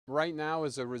Right now,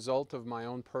 as a result of my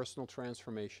own personal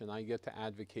transformation, I get to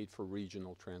advocate for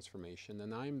regional transformation.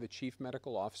 And I'm the Chief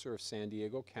Medical Officer of San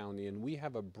Diego County, and we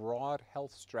have a broad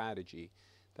health strategy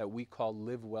that we call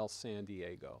Live Well San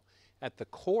Diego. At the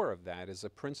core of that is a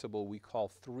principle we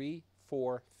call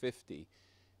 3-4-50.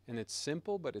 And it's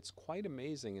simple, but it's quite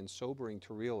amazing and sobering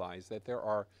to realize that there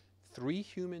are 3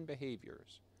 human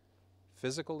behaviors: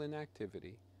 physical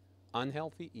inactivity,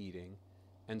 unhealthy eating,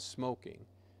 and smoking,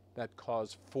 that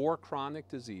cause 4 chronic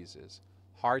diseases: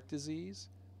 heart disease,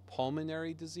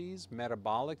 pulmonary disease,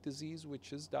 metabolic disease,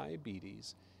 which is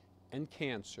diabetes, and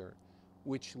cancer,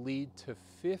 which lead to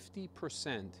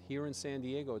 50%. Here in San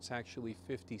Diego, it's actually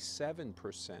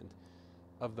 57%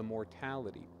 of the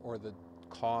mortality or the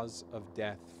cause of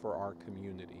death for our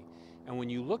community. And when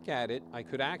you look at it, I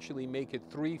could actually make it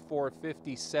 3, 4,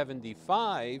 50,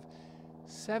 75.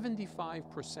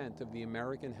 75% of the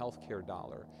American healthcare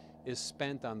dollar is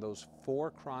spent on those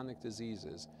 4 chronic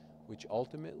diseases, which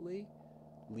ultimately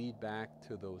lead back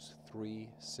to those 3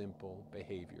 simple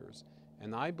behaviors.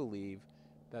 And I believe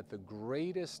that the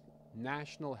greatest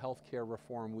national healthcare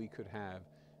reform we could have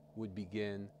would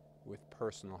begin with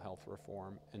personal health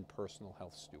reform and personal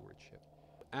health stewardship.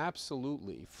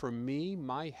 Absolutely. For me,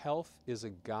 my health is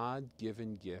a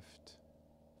God-given gift.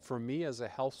 For me as a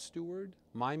health steward,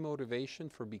 my motivation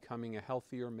for becoming a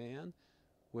healthier man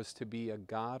was to be a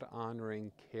God-honoring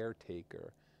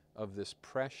caretaker of this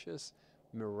precious,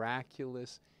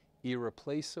 miraculous,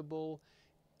 irreplaceable,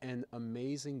 and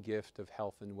amazing gift of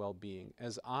health and well-being.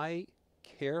 As I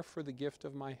care for the gift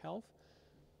of my health,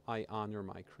 I honor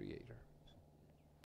my Creator.